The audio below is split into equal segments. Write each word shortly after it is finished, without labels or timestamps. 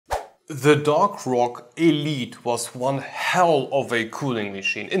The Dark Rock Elite was one hell of a cooling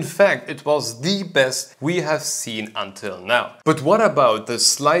machine. In fact, it was the best we have seen until now. But what about the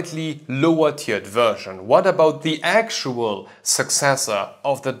slightly lower tiered version? What about the actual successor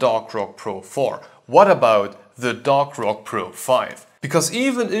of the Dark Rock Pro 4? What about the Dark Rock Pro 5? Because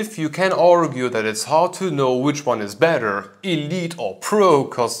even if you can argue that it's hard to know which one is better, Elite or Pro,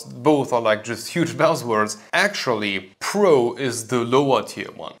 cause both are like just huge buzzwords, actually Pro is the lower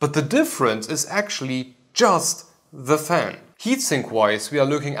tier one. But the difference is actually just the fan. Heatsink wise, we are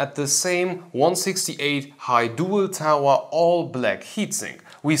looking at the same 168 high dual tower all black heatsink.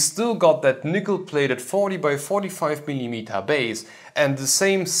 We still got that nickel plated 40 by 45mm base and the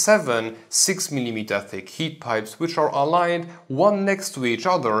same 7 6mm thick heat pipes, which are aligned one next to each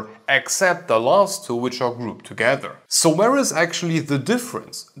other, except the last two, which are grouped together. So where is actually the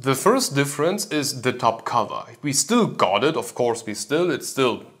difference? The first difference is the top cover. We still got it, of course it's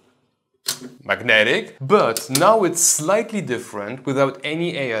still magnetic, but now it's slightly different without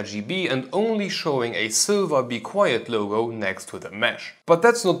any ARGB and only showing a silver Be Quiet logo next to the mesh. But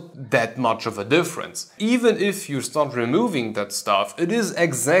that's not that much of a difference. Even if you start removing that stuff, it is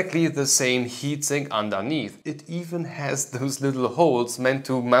exactly the same heatsink underneath. It even has those little holes meant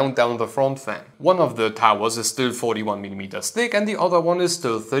to mount down the front fan. One of the towers is still 41mm thick and the other one is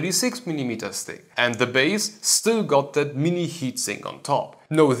still 36mm thick. And the base still got that mini heatsink on top.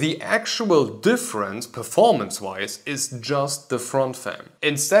 No, the actual difference, performance-wise, is just the front fan.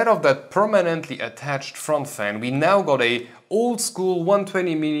 Instead of that permanently attached front fan, we now got a old-school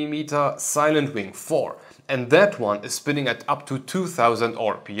 120mm Silent Wing 4. And that one is spinning at up to 2000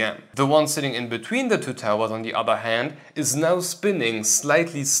 RPM. The one sitting in between the two towers, on the other hand, is now spinning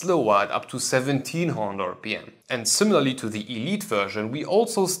slightly slower at up to 1700 RPM. And similarly to the Elite version, we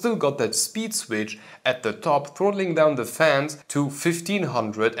also still got that speed switch at the top, throttling down the fans to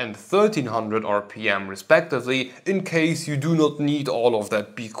 1500 and 1300 RPM respectively, in case you do not need all of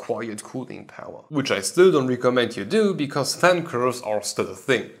that Be Quiet cooling power. Which I still don't recommend you do, because fan curves are still a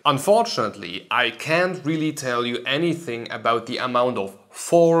thing. Unfortunately, I can't really tell you anything about the amount of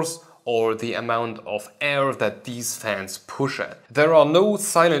force or the amount of air that these fans push at. There are no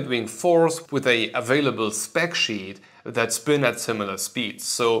Silent Wing 4s with an available spec sheet that spin at similar speeds,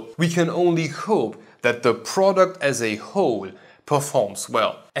 so we can only hope that the product as a whole performs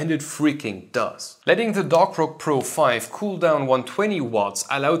well. And it freaking does. Letting the Dark Rock Pro 5 cool down 120 watts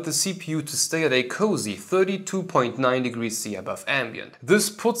allowed the CPU to stay at a cozy 32.9 degrees C above ambient. This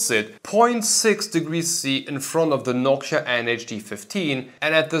puts it 0.6 degrees C in front of the Noctua NHD15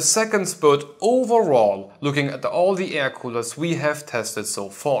 and at the second spot overall, looking at all the air coolers we have tested so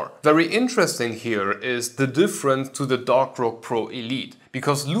far. Very interesting here is the difference to the Dark Rock Pro Elite,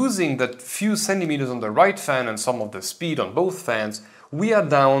 because losing that few centimeters on the right fan and some of the speed on both fans, we are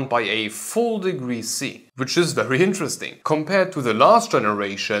down by a full degree C, which is very interesting. Compared to the last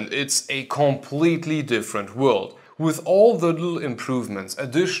generation, it's a completely different world. With all the little improvements,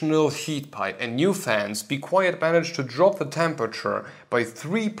 additional heat pipe and new fans, Be Quiet managed to drop the temperature by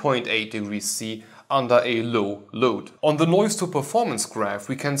 3.8 degrees C under a low load. On the noise to performance graph,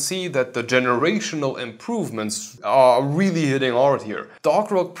 we can see that the generational improvements are really hitting hard here.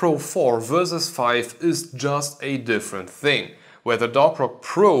 Dark Rock Pro 4 versus 5 is just a different thing. Where the Dark Rock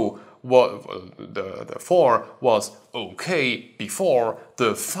Pro, the 4 was okay before,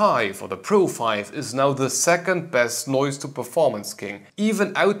 the 5 or the Pro 5 is now the second best noise to performance king,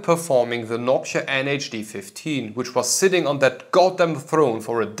 even outperforming the Noctua NHD15, which was sitting on that goddamn throne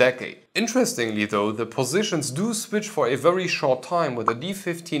for a decade. Interestingly though, the positions do switch for a very short time where the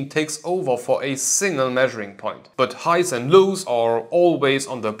D15 takes over for a single measuring point. But highs and lows are always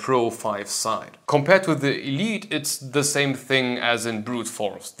on the Pro 5 side. Compared to the Elite, it's the same thing as in brute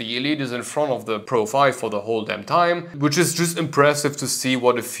force. The Elite is in front of the Pro 5 for the whole damn time, which is just impressive to see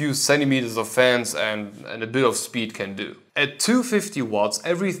what a few centimeters of fans and a bit of speed can do. At 250 watts,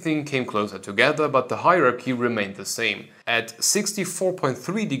 everything came closer together, but the hierarchy remained the same. At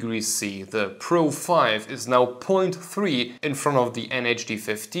 64.3 degrees C, the Pro 5 is now 0.3 in front of the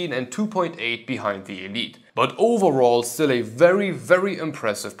NHD15 and 2.8 behind the Elite. But overall, still a very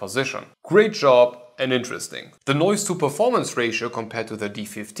impressive position. Great job and interesting. The noise to performance ratio compared to the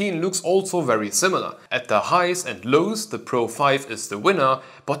D15 looks also very similar. At the highs and lows, the Pro 5 is the winner,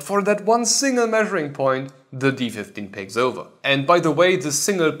 but for that one single measuring point, the D15 takes over. And by the way, this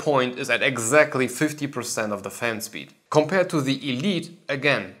single point is at exactly 50% of the fan speed. Compared to the Elite,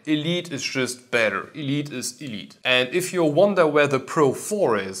 again, Elite is just better. Elite is Elite. And if you wonder where the Pro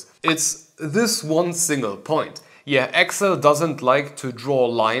 4 is, it's this one single point. Yeah, Excel doesn't like to draw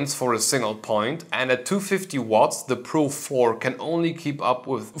lines for a single point, and at 250 watts the Pro 4 can only keep up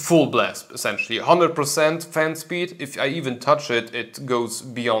with full blast, essentially. 100% fan speed. If I even touch it, it goes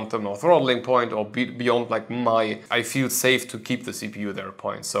beyond the no throttling point, or beyond like I feel safe to keep the CPU there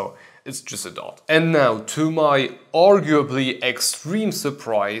point, so it's just a dot. And now, to my arguably extreme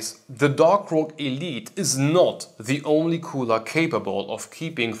surprise, the Darkrok Elite is not the only cooler capable of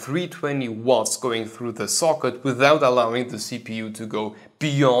keeping 320 watts going through the socket without allowing the CPU to go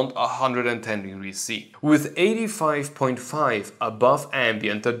beyond 110 degrees C. With 85.5 above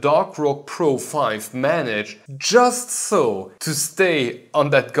ambient, the Darkrok Pro 5 managed just so to stay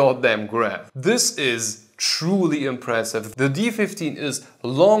on that goddamn graph. This is truly impressive. The D15 is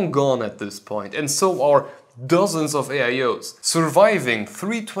long gone at this point, and so are dozens of AIOs. Surviving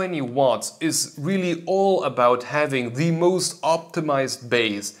 320 watts is really all about having the most optimized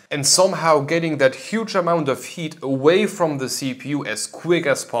base and somehow getting that huge amount of heat away from the CPU as quick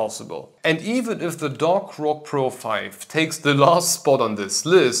as possible. And even if the Darkrok Pro 5 takes the last spot on this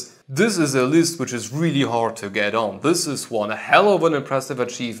list, this is a list which is really hard to get on. This is one hell of an impressive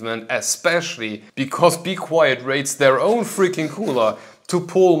achievement, especially because Be Quiet rates their own freaking cooler to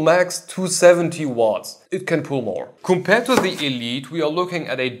pull max 270 watts. It can pull more. Compared to the Elite, we are looking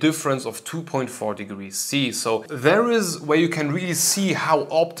at a difference of 2.4 degrees C. So there is where you can really see how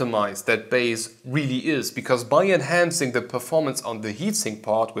optimized that base really is, because by enhancing the performance on the heatsink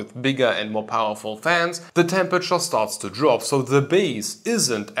part with bigger and more powerful fans, the temperature starts to drop. So the base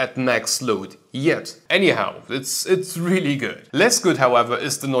isn't at max load yet. Anyhow, it's really good. Less good, however,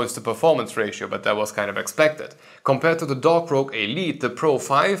 is the noise to performance ratio, but that was kind of expected. Compared to the Darkrok Elite, the Pro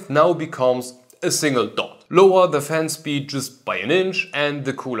 5 now becomes a single dot. Lower the fan speed just by an inch and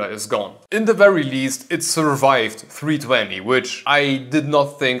the cooler is gone. In the very least, it survived 320, which I did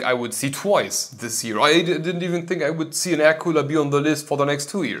not think I would see twice this year. I didn't even think I would see an air cooler be on the list for the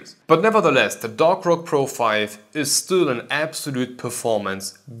next 2 years. But nevertheless, the Darkrok Pro 5 is still an absolute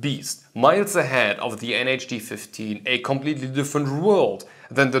performance beast. Miles ahead of the NHD15, a completely different world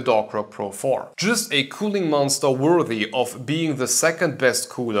than the Darkrok Pro 4. Just a cooling monster worthy of being the second best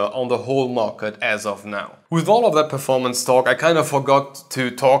cooler on the whole market as of now. With all of that performance talk, I kind of forgot to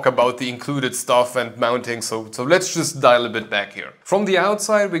talk about the included stuff and mounting, so let's just dial a bit back here. From the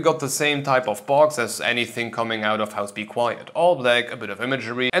outside, we got the same type of box as anything coming out of House Be Quiet. All black, a bit of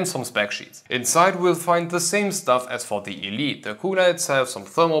imagery and some spec sheets. Inside we'll find the same stuff as for the Elite. The cooler itself, some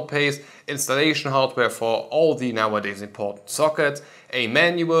thermal paste, installation hardware for all the nowadays important sockets, a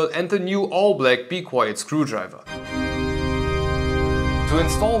manual and the new all-black Be Quiet screwdriver. To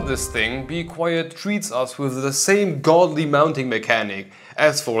install this thing, Be Quiet treats us with the same godly mounting mechanic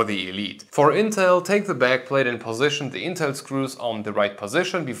as for the Elite. For Intel, take the backplate and position the Intel screws on the right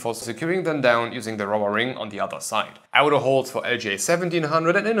position before securing them down using the rubber ring on the other side. Outer holes for LGA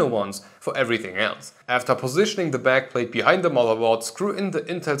 1700 and inner ones for everything else. After positioning the backplate behind the motherboard, screw in the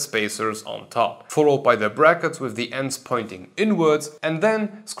Intel spacers on top, followed by the brackets with the ends pointing inwards, and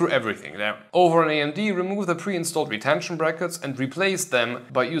then screw everything down. Over on AMD, remove the pre-installed retention brackets and replace them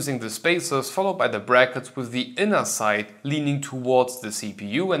by using the spacers followed by the brackets with the inner side leaning towards the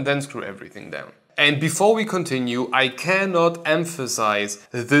CPU, and then screw everything down. And before we continue, I cannot emphasize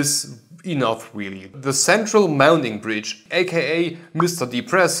this enough really. The central mounting bridge, aka Mr.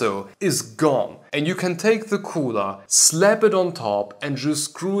 Depresso, is gone. And you can take the cooler, slap it on top and just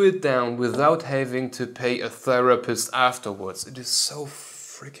screw it down without having to pay a therapist afterwards. It is so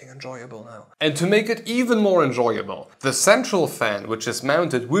freaking enjoyable now. And to make it even more enjoyable, the central fan, which is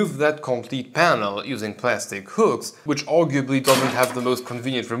mounted with that complete panel using plastic hooks, which arguably doesn't have the most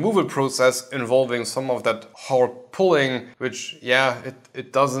convenient removal process involving some of that hard pulling, which yeah,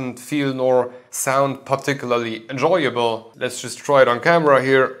 it doesn't feel nor sound particularly enjoyable. Let's just try it on camera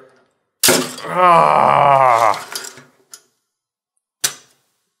here.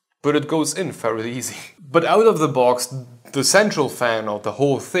 But it goes in fairly easy. But out of the box, the central fan of the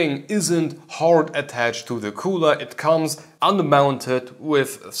whole thing isn't hard attached to the cooler, it comes unmounted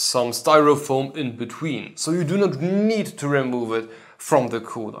with some styrofoam in between. So you do not need to remove it from the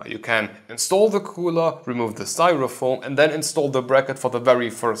cooler. You can install the cooler, remove the styrofoam and then install the bracket for the very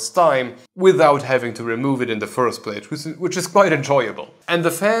first time without having to remove it in the first place, which is quite enjoyable. And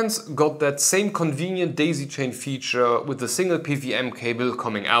the fans got that same convenient daisy chain feature with the single PVM cable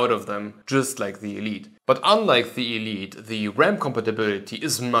coming out of them, just like the Elite. But unlike the Elite, the RAM compatibility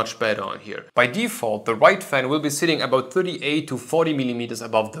is much better on here. By default, the right fan will be sitting about 38 to 40 millimeters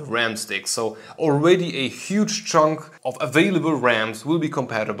above the RAM stick, so already a huge chunk of available RAMs will be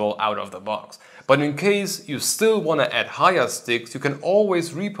compatible out of the box. But in case you still want to add higher sticks, you can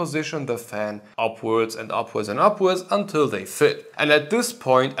always reposition the fan upwards and upwards and upwards until they fit. And at this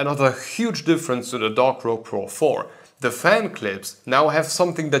point, another huge difference to the Darkrok Pro 4. The fan clips now have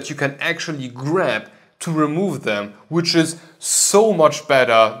something that you can actually grab to remove them, which is so much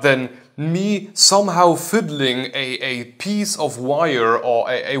better than me somehow fiddling a piece of wire or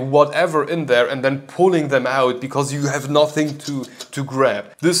a whatever in there and then pulling them out because you have nothing to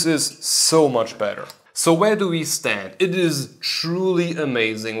grab. This is so much better. So where do we stand? It is truly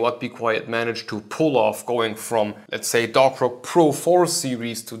amazing what Be Quiet managed to pull off, going from, let's say, Darkrok Pro 4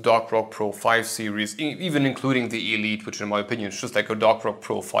 series to Darkrok Pro 5 series, even including the Elite, which in my opinion is just like a Darkrok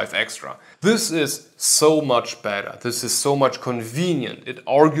Pro 5 Extra. This is so much better. This is so much convenient. It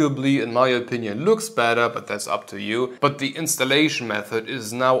arguably, in my opinion, looks better, but that's up to you. But the installation method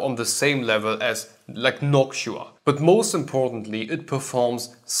is now on the same level as like Noctua. But most importantly, it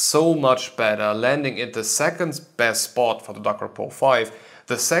performs so much better, landing in the second best spot for the Darkrok Pro 5,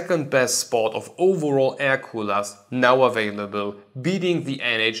 the second best spot of overall air coolers now available, beating the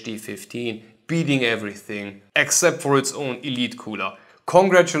NHD15, beating everything, except for its own Elite cooler.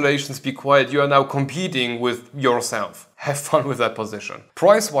 Congratulations, Be Quiet, you are now competing with yourself. Have fun with that position.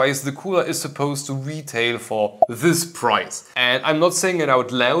 Price-wise, the cooler is supposed to retail for this price. And I'm not saying it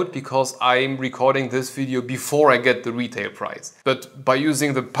out loud because I'm recording this video before I get the retail price. But by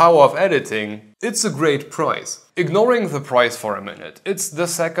using the power of editing, it's a great price. Ignoring the price for a minute, it's the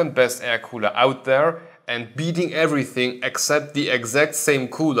second best air cooler out there and beating everything except the exact same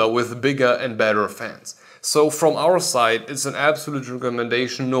cooler with bigger and better fans. So from our side, it's an absolute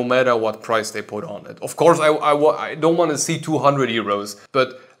recommendation no matter what price they put on it. Of course, I don't want to see 200 euros,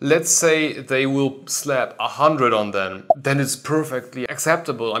 but let's say they will slap 100 on them, then it's perfectly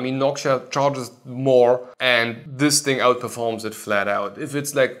acceptable. I mean, Noctua charges more and this thing outperforms it flat out. If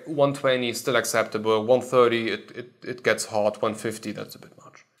it's like 120, still acceptable. 130, it gets hot. 150, that's a bit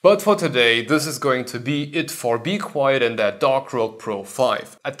much. But for today, this is going to be it for Be Quiet and that Darkrok Pro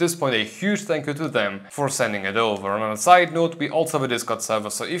 5. At this point, a huge thank you to them for sending it over. And on a side note, we also have a Discord server,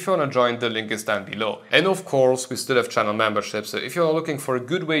 so if you want to join, the link is down below. And of course, we still have channel memberships, so if you're looking for a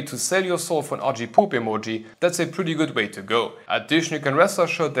good way to sell your soul for an RG poop emoji, that's a pretty good way to go. Additionally, you can rest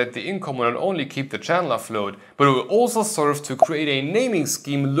assured that the income will not only keep the channel afloat, but it will also serve to create a naming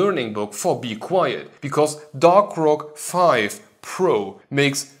scheme learning book for Be Quiet. Because Darkrok 5 Pro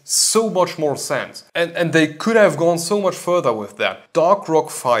makes so much more sense. And they could have gone so much further with that.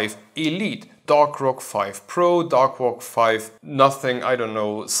 Darkrok 5 Elite, Darkrok 5 Pro, Darkrok 5 nothing, I don't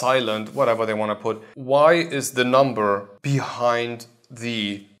know, silent, whatever they want to put. Why is the number behind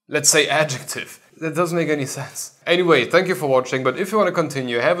the, let's say, adjective? That doesn't make any sense. Anyway, thank you for watching, but if you want to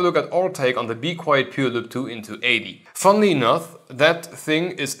continue, have a look at our take on the Be Quiet Pure Loop 2 into 80. Funnily enough, that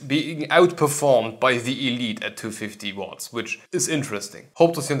thing is being outperformed by the Elite at 250 watts, which is interesting.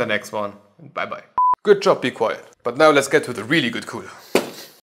 Hope to see you in the next one. Bye bye. Good job, Be Quiet. But now let's get to the really good cooler.